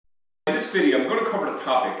video I'm going to cover the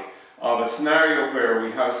topic of a scenario where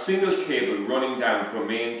we have a single cable running down to a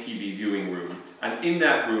main TV viewing room, and in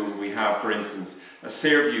that room we have, for instance, a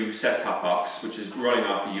SareView set-top box which is running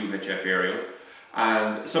off a UHF aerial,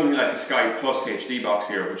 and something like the Sky Plus HD box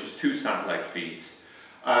here, which is 2 satellite feeds.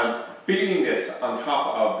 Feeding this on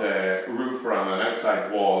top of the roof or on an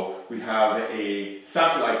outside wall, we have a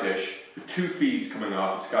satellite dish with 2 feeds coming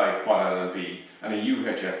off the Sky Quad LNB and a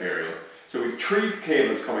UHF aerial. So we've 3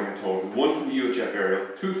 cables coming in total, 1 from the UHF aerial,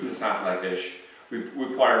 2 from the satellite dish. We've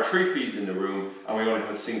required 3 feeds in the room, and we only have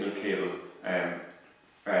a single cable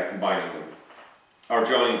combining them, or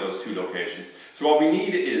joining those 2 locations. So what we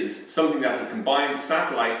need is something that will combine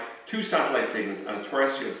satellite, 2 satellite signals and a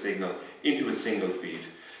terrestrial signal into a single feed.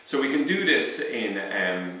 So we can do this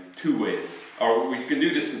in 2 ways, or we can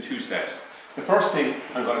do this in 2 steps. The first thing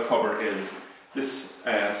I'm going to cover is this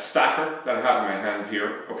stacker that I have in my hand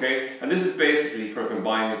here, okay? And this is basically for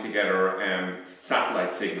combining together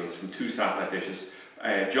satellite signals from 2 satellite dishes,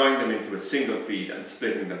 joining them into a single feed and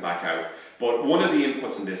splitting them back out. But one of the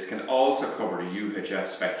inputs in this can also cover the UHF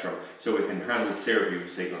spectrum, so it can handle SareView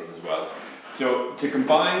signals as well. So to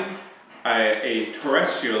combine a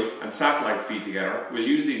terrestrial and satellite feed together, we'll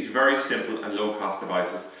use these very simple and low-cost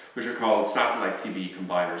devices, which are called satellite TV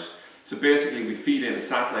combiners. So basically we feed in a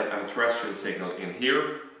satellite and a terrestrial signal in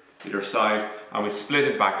here, either side, and we split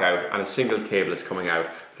it back out, and a single cable is coming out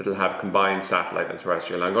that will have combined satellite and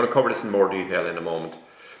terrestrial. I'm going to cover this in more detail in a moment.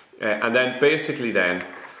 And then basically then,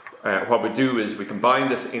 what we do is we combine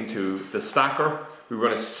this into the stacker. We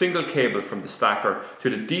run a single cable from the stacker to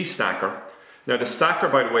the de-stacker. Now the stacker,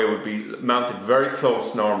 by the way, would be mounted very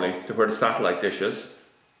close normally to where the satellite dish is,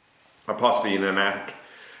 or possibly in an attic.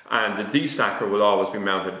 And the de-stacker will always be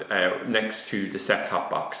mounted next to the set-top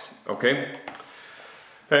box, okay?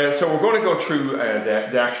 So we're going to go through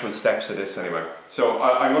the actual steps of this anyway. So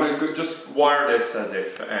I'm going to just wire this as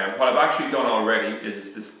if, what I've actually done already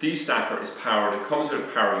is this de-stacker is powered. It comes with a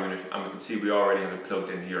power unit, and we can see we already have it plugged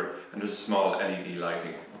in here, and there's a small LED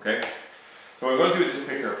lighting, okay? So what I'm going to do at this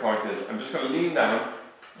particular point is I'm just going to lean down,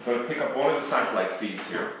 I'm going to pick up one of the satellite feeds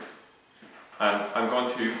here, and I'm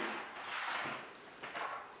going to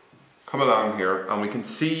come along here, and we can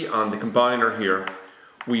see on the combiner here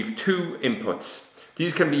we've 2 inputs.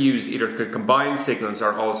 These can be used either to combine signals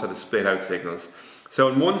or also to split out signals. So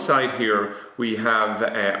on one side here we have,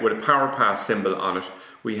 with a power pass symbol on it,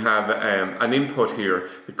 we have an input here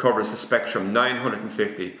that covers the spectrum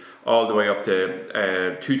 950 all the way up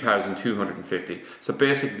to 2250. So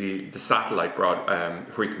basically the satellite broad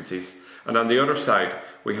frequencies. And on the other side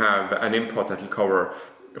we have an input that will cover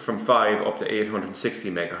from 5 up to 860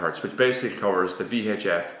 megahertz, which basically covers the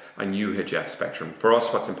VHF and UHF spectrum. For us,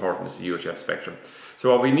 what's important is the UHF spectrum. So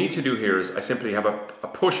what we need to do here is I simply have a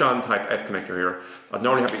push-on type F connector here. I'd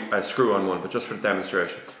normally have a screw-on one, but just for the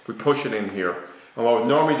demonstration, we push it in here. And what we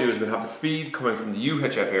normally do is we have the feed coming from the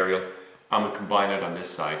UHF aerial, and we combine it on this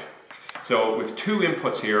side. So with 2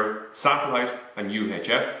 inputs here, satellite and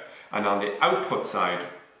UHF, and on the output side,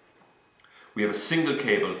 we have a single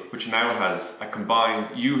cable which now has a combined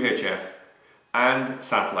UHF and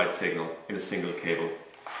satellite signal in a single cable.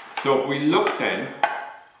 So if we look then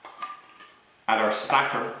at our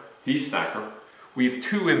stacker, de-stacker, we have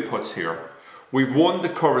 2 inputs here. We've one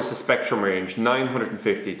that covers the spectrum range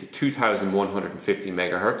 950 to 2150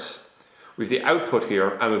 megahertz. We have the output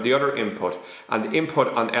here, and we have the other input, and the input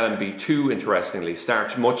on LNB2, interestingly,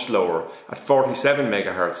 starts much lower at 47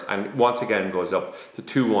 megahertz and once again goes up to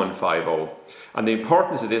 2150. And the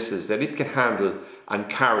importance of this is that it can handle and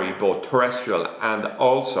carry both terrestrial and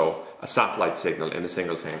also a satellite signal in a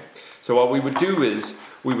single thing. So what we would do is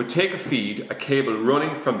we would take a feed, a cable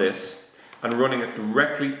running from this, and running it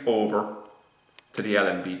directly over to the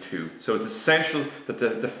LNB2. So it's essential that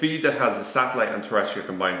the feed that has the satellite and terrestrial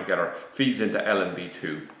combined together feeds into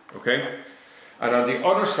LNB2, okay? And on the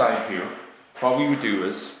other side here, what we would do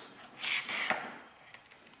is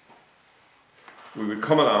we would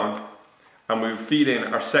come along and we would feed in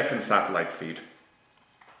our second satellite feed.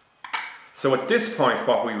 So at this point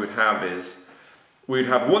what we would have is we'd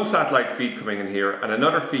have one satellite feed coming in here and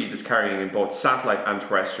another feed that's carrying in both satellite and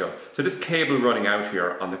terrestrial. So this cable running out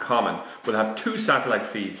here on the common will have 2 satellite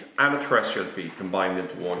feeds and a terrestrial feed combined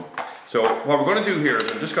into one. So what we're going to do here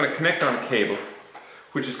is I'm just going to connect on a cable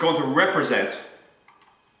which is going to represent,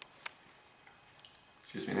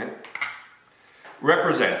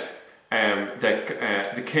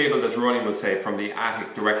 the cable that's running, we'll say, from the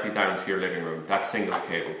attic directly down to your living room, that single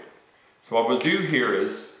cable. So what we'll do here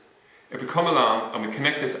is, if we come along and we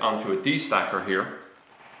connect this onto a de-stacker here,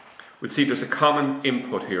 we'll see there's a common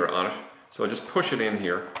input here on it. So I'll just push it in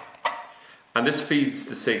here, and this feeds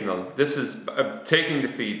the signal. This is taking the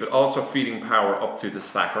feed, but also feeding power up to the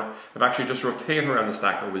stacker. If I actually just rotate around the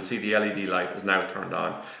stacker, we'll see the LED light is now turned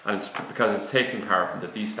on, and it's because it's taking power from the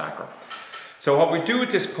D-stacker. So what we do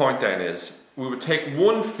at this point then is, we would take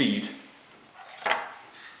one feed,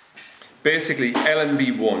 basically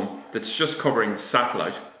LNB1, that's just covering the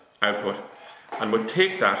satellite output, and we'd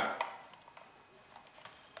take that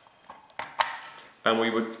and we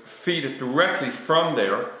would feed it directly from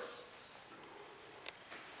there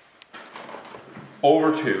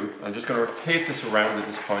over to, I'm just going to rotate this around at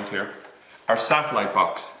this point here, our satellite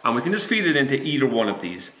box, and we can just feed it into either one of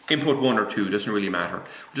these. Input 1 or 2, doesn't really matter.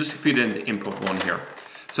 We'll just feed it into input 1 here.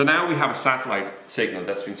 So now we have a satellite signal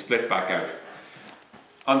that's been split back out.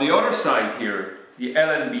 On the other side here, the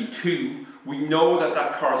LNB2, we know that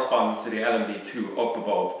that corresponds to the LNB2 up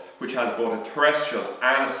above, which has both a terrestrial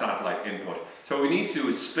and a satellite input. So what we need to do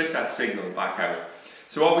is split that signal back out.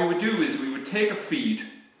 So what we would do is we would take a feed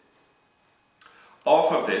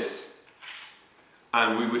off of this,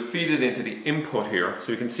 and we would feed it into the input here.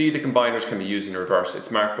 So you can see the combiners can be used in reverse.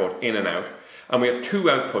 It's marked both in and out. And we have two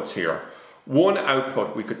outputs here. One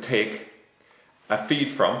output we could take a feed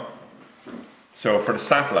from, so for the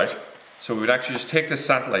satellite, so we would actually just take the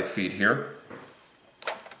satellite feed here,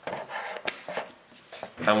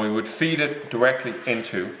 and we would feed it directly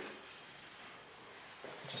into,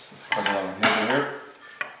 just this along here,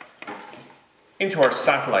 into our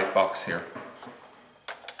satellite box here.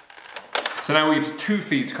 So now we have two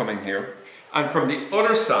feeds coming here, and from the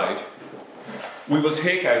other side we will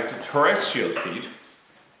take out the terrestrial feed.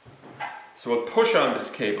 So we'll push on this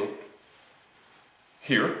cable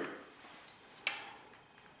here,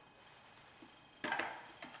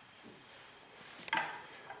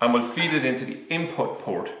 and we'll feed it into the input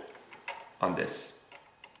port on this.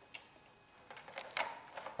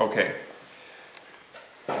 Okay,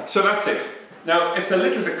 so that's it. Now, it's a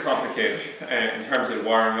little bit complicated in terms of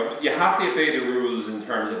wiring up. You have to obey the rules in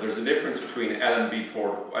terms of there's a difference between LNB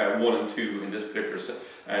port 1 and 2 in this particular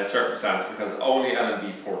circumstance, because only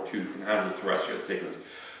LNB port 2 can handle terrestrial signals.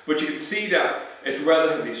 But you can see that it's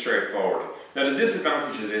relatively straightforward. Now, the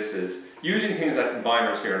disadvantage of this is using things like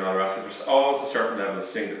combiners here and all the rest of it, there's always a certain level of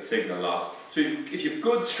signal loss. So if you've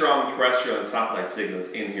good, strong terrestrial and satellite signals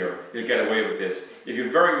in here, you'll get away with this. If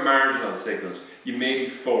you've very marginal signals, you may be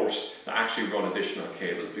forced to actually run additional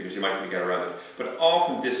cables because you might be able to get around it. But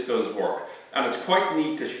often this does work. And it's quite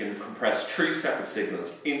neat that you can compress 3 separate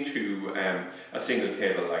signals into a single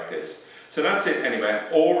cable like this. So that's it anyway,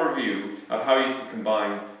 overview of how you can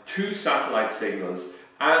combine 2 satellite signals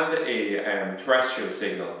and a terrestrial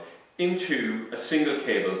signal into a single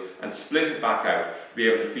cable and split it back out to be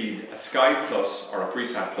able to feed a Sky Plus or a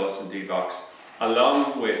FreeSat Plus in D-Box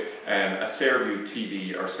along with a Sarevu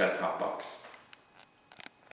TV or set-top box.